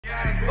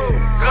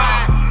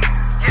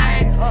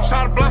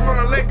Try to bluff on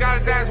the lick, got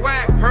his ass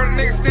whack. Heard a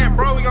nigga stamp,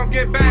 bro, we gon'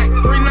 get back.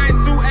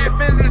 392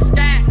 FNs in the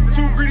scat.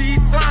 Too greedy, he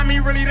slime, he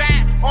really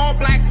that. All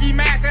black ski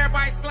mask,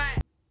 everybody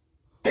slack.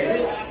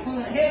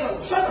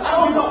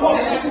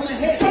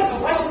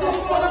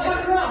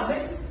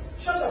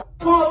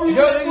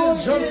 Yo,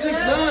 niggas jump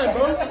 6ix9ine,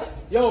 bro.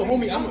 Yo,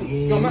 homie, I'm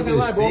not gonna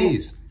lie, bro.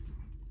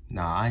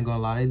 Nah, I ain't gonna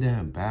lie, they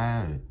damn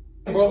bad.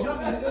 Bro.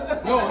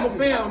 No, I'm a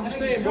fan, I'm just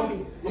saying,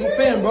 bro. I'm a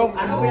fan, bro.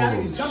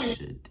 Oh,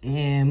 shit.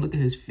 Damn, look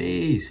at his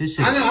face. His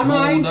shit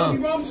swole up.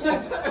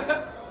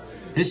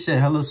 His shit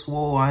hella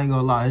swole, I ain't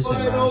gonna lie. His shit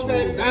not swole.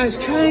 That's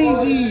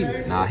crazy.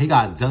 Nah, he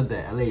got jumped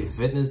at LA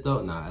Fitness,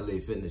 though. Nah, LA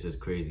Fitness is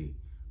crazy.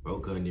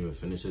 Bro couldn't even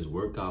finish his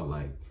workout.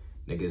 Like,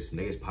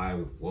 niggas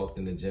probably walked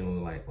in the gym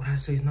and like, what,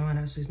 that's 6ix9ine,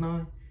 that's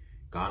 6ix9ine?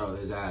 Got out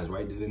his ass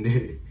right then and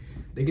there.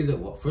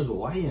 Niggas, first of all,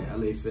 why he in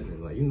LA Fitness?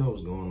 Like, you know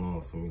what's going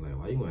on for me. Like,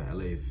 why you in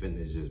LA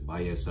Fitness just by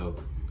yourself?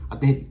 I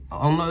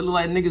don't know, it look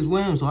like niggas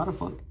with him, so how the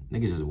fuck?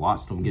 Niggas just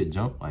watched him get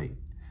jumped. Like,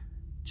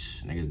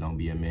 niggas don't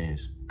be a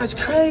mans. That's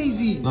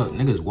crazy. Look,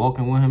 niggas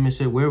walking with him and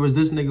shit. Where was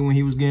this nigga when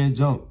he was getting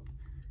jumped?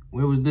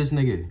 Where was this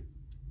nigga?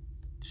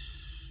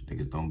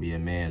 Niggas don't be a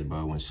mans,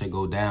 bro. When shit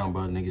go down,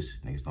 bro,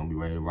 niggas don't be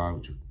ready to ride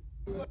with you.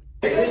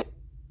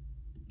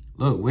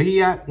 Look, where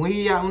he at? When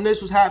he at when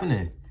this was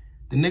happening?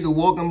 The nigga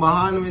walking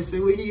behind him and say,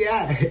 where he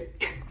at?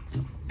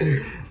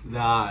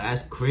 Nah,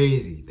 that's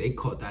crazy. They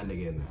caught that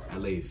nigga in the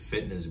LA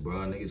Fitness, bro.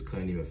 Niggas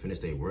couldn't even finish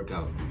their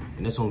workout.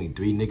 And there's only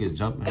 3 niggas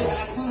jumping. Yo,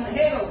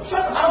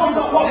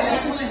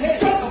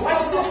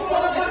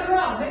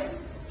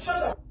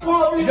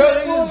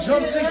 niggas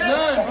jump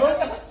 6ix9ine,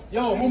 bro.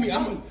 Yo, homie,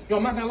 I'm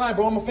not gonna lie,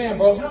 bro. I'm a fan,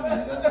 bro.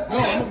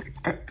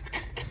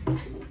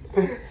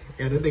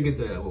 Yeah, the niggas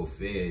said, oh,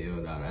 fair, yo,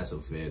 nah, that's a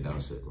fair down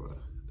shit, bro.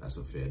 That's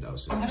a fair down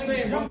shit. I'm just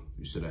saying, bro.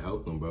 You should have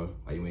helped him, bro.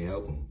 Why you ain't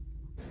help him?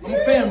 I'm a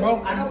fan,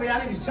 bro. I know, but y'all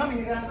niggas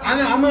jumping.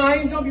 I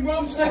ain't jumping, bro.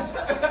 I'm just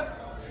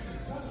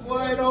like,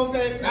 Boy, no,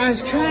 baby.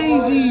 that's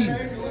crazy.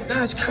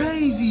 That's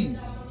crazy.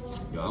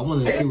 Yo, I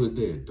wonder if he was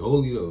there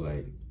dolly, though.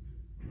 Like,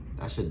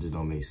 that shit just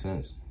don't make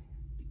sense.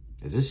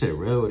 Is this shit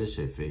real or this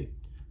shit fake?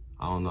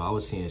 I don't know. I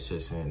was seeing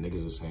shit saying,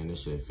 niggas was saying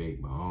this shit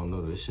fake, but I don't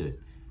know. This shit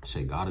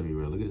gotta be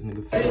real. Look at this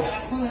nigga face.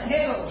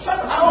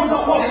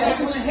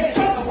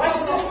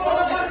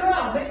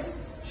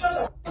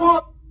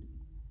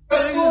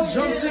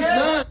 Jump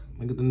 6ix9ine.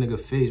 Look at the nigga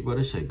face, bro.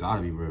 This shit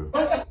gotta be real.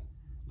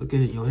 Look at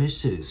it. Yo, this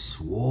shit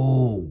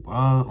swole,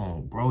 bro.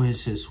 Oh, bro,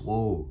 his shit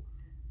swole.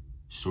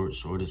 Short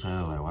as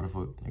hell. Like, why the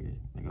fuck? Nigga,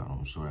 I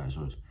don't short ass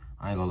shorts.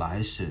 I ain't gonna lie.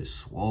 His shit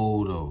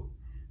swole, though.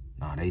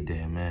 Nah, they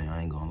did, man.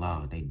 I ain't gonna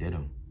lie. They did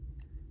him.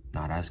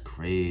 Nah, that's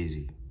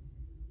crazy.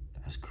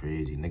 That's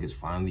crazy. Niggas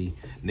finally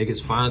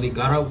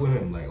got up with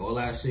him. Like, all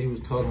that shit he was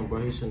talking,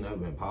 bro, he shouldn't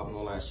have been popping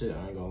all that shit.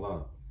 I ain't gonna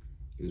lie.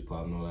 He was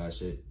popping all that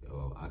shit.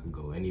 Oh, I can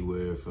go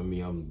anywhere for me.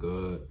 I'm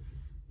good.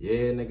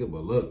 Yeah, nigga,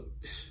 but look,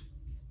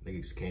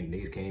 niggas can't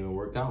even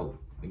work out.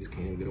 Niggas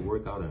can't even get a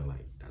workout in.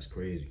 Like, that's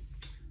crazy.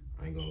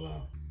 I ain't gonna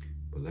lie.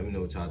 But let me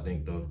know what y'all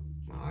think, though.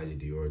 My IG,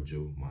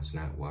 DiorJew. My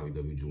Snap,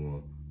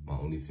 YBWJew1. My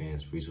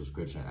Onlyfans, free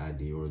subscription at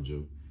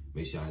DiorJew.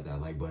 Make sure y'all hit that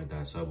like button,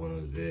 that sub on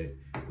this vid.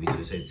 We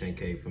just hit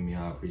 10K for me.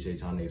 I appreciate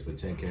y'all niggas for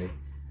 10K.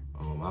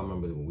 I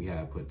remember when we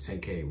had put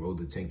 10K, wrote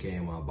the 10K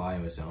in my bio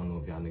and said, I don't know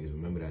if y'all niggas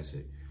remember that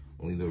shit.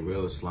 Only the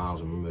real slimes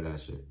remember that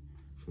shit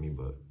for me,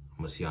 but I'm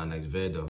gonna see y'all next vid though.